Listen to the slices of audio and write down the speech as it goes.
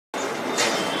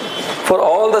For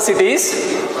all the cities,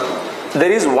 there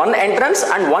is one entrance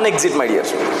and one exit, my dear.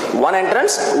 One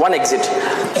entrance, one exit.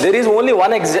 There is only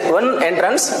one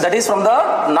entrance, that is from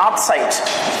the north side.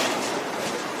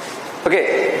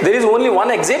 Okay, there is only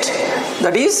one exit,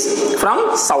 that is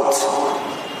from south.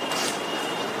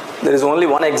 There is only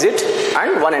one exit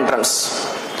and one entrance.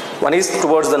 One is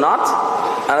towards the north,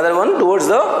 another one towards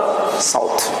the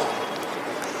south.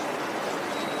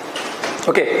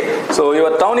 Okay, so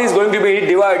your town is going to be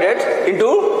divided into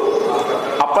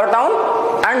upper town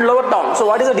and lower town. So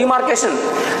what is the demarcation?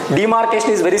 Demarcation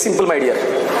is very simple, my dear.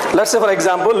 Let's say, for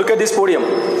example, look at this podium.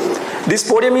 This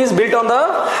podium is built on the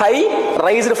high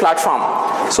raised platform.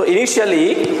 So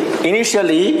initially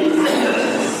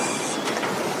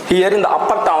here in the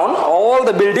upper town, all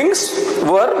the buildings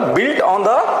were built on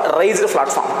the raised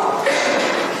platform.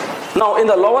 Now in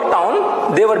the lower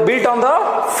town, they were built on the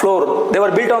floor. They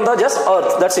were built on the just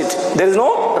earth. That's it. There is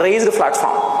no raised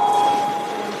platform.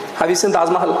 Have you seen Taj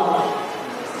Mahal?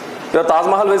 Your Taj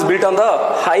Mahal was built on the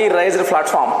high raised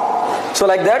platform. So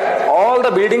like that, all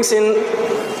the buildings in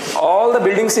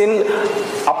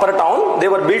upper town, they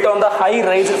were built on the high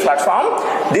raised platform.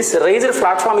 This raised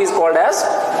platform is called as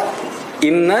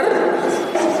inner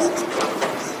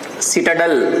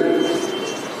citadel.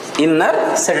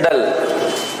 Inner citadel.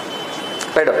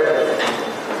 Right up.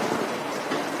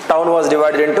 Town was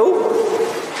divided into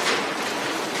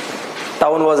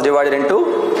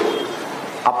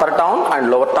upper town and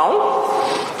lower town.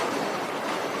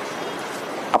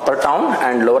 Upper town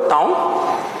and lower town.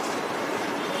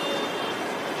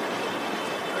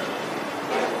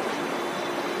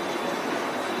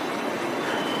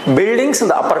 Buildings in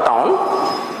the upper town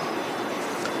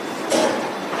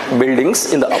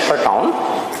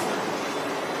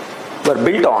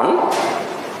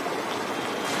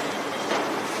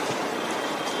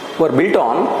were built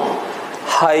on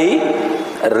high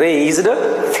raised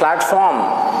platform.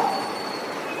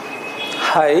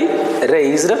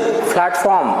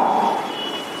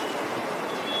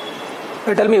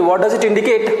 Tell me, what does it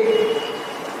indicate?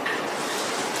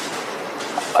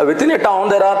 Within a town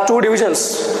there are two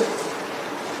divisions.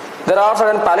 There are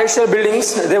certain palatial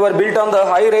buildings, they were built on the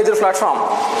high raised platform.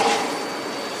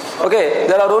 Okay,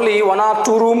 there are only 1 or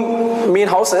 2 room mean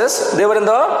houses, they were in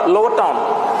the lower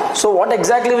town. So what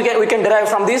exactly we can derive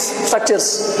from these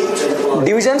structures?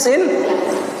 Divisions in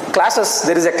classes.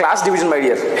 There is a class division, my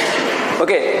dear.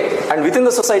 Okay, and within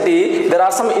the society there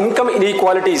are some income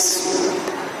inequalities.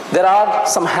 There are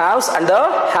some haves and the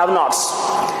have-nots.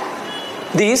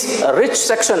 These rich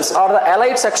sections or the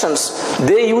elite sections,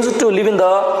 they used to live in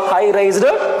the high raised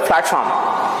platform.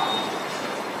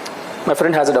 My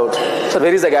friend has a doubt. So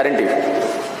where is the guarantee?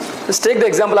 Let's take the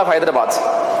example of Hyderabad.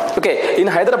 Okay, in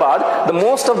Hyderabad, the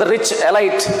most of the rich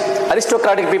elite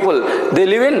aristocratic people, they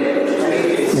live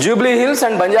in Jubilee Hills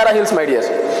and Banjara Hills, my dear.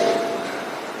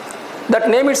 That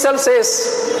name itself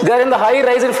says they are in the high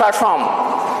raised platform.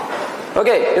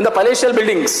 Okay, in the palatial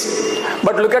buildings.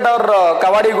 But look at our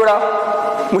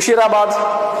Kawadiguda, Mushirabad,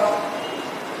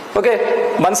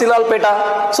 okay, Bansilal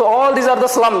Peta. So all these are the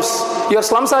slums. Your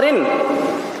slums are in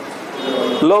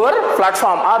lower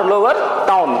platform or lower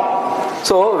town.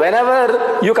 So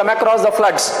whenever you come across the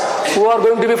floods, who are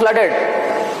going to be flooded?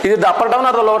 Is it the upper town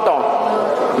or the lower town?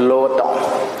 Lower town.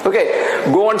 Okay,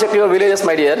 go and check your villages,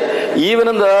 my dear. Even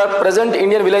in the present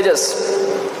Indian villages,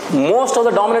 most of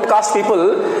the dominant caste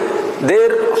people,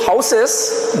 their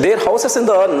houses in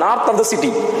the north of the city,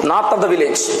 north of the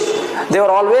village, they were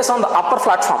always on the upper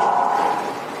platform.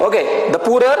 Okay, the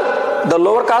poorer, the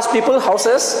lower caste people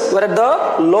houses were at the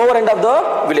lower end of the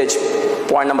village.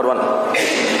 Point number 1.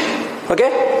 Okay,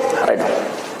 right now.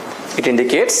 It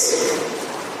indicates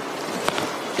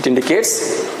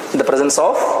the presence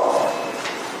of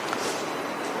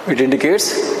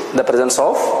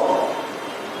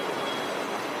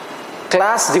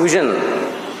class division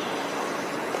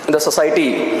in the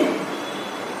society.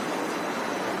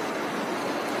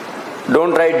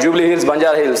 Don't write Jubilee Hills,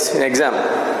 Banjara Hills in exam.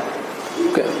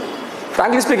 Okay.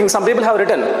 Frankly speaking, some people have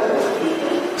written.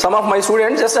 Some of my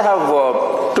students, just I have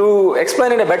to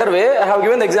explain in a better way, I have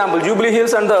given the example, Jubilee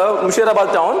Hills and the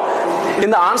Mushirabad town. In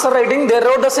the answer writing, they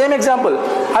wrote the same example.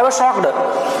 I was shocked.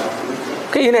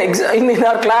 Okay, in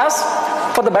our class,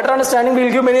 for the better understanding, we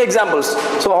will give many examples.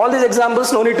 So all these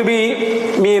examples no need to be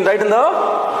right in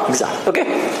the exam. Okay?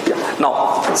 Yeah.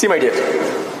 Now, see my dear.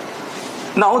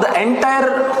 Now the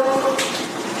entire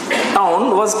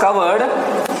town was covered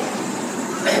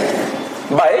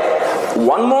by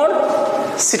one more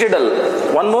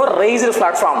citadel, one more raised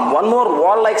platform, one more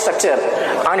wall-like structure,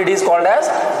 and it is called as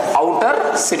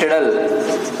outer citadel.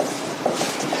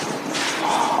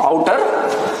 Outer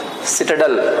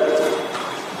citadel.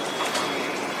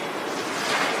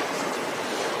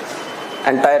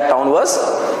 Entire town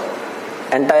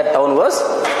was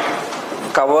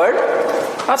covered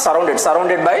or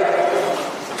surrounded by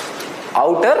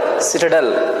outer citadel.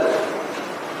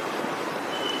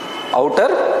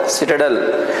 Outer citadel.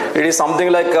 It is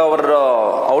something like our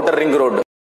outer ring road.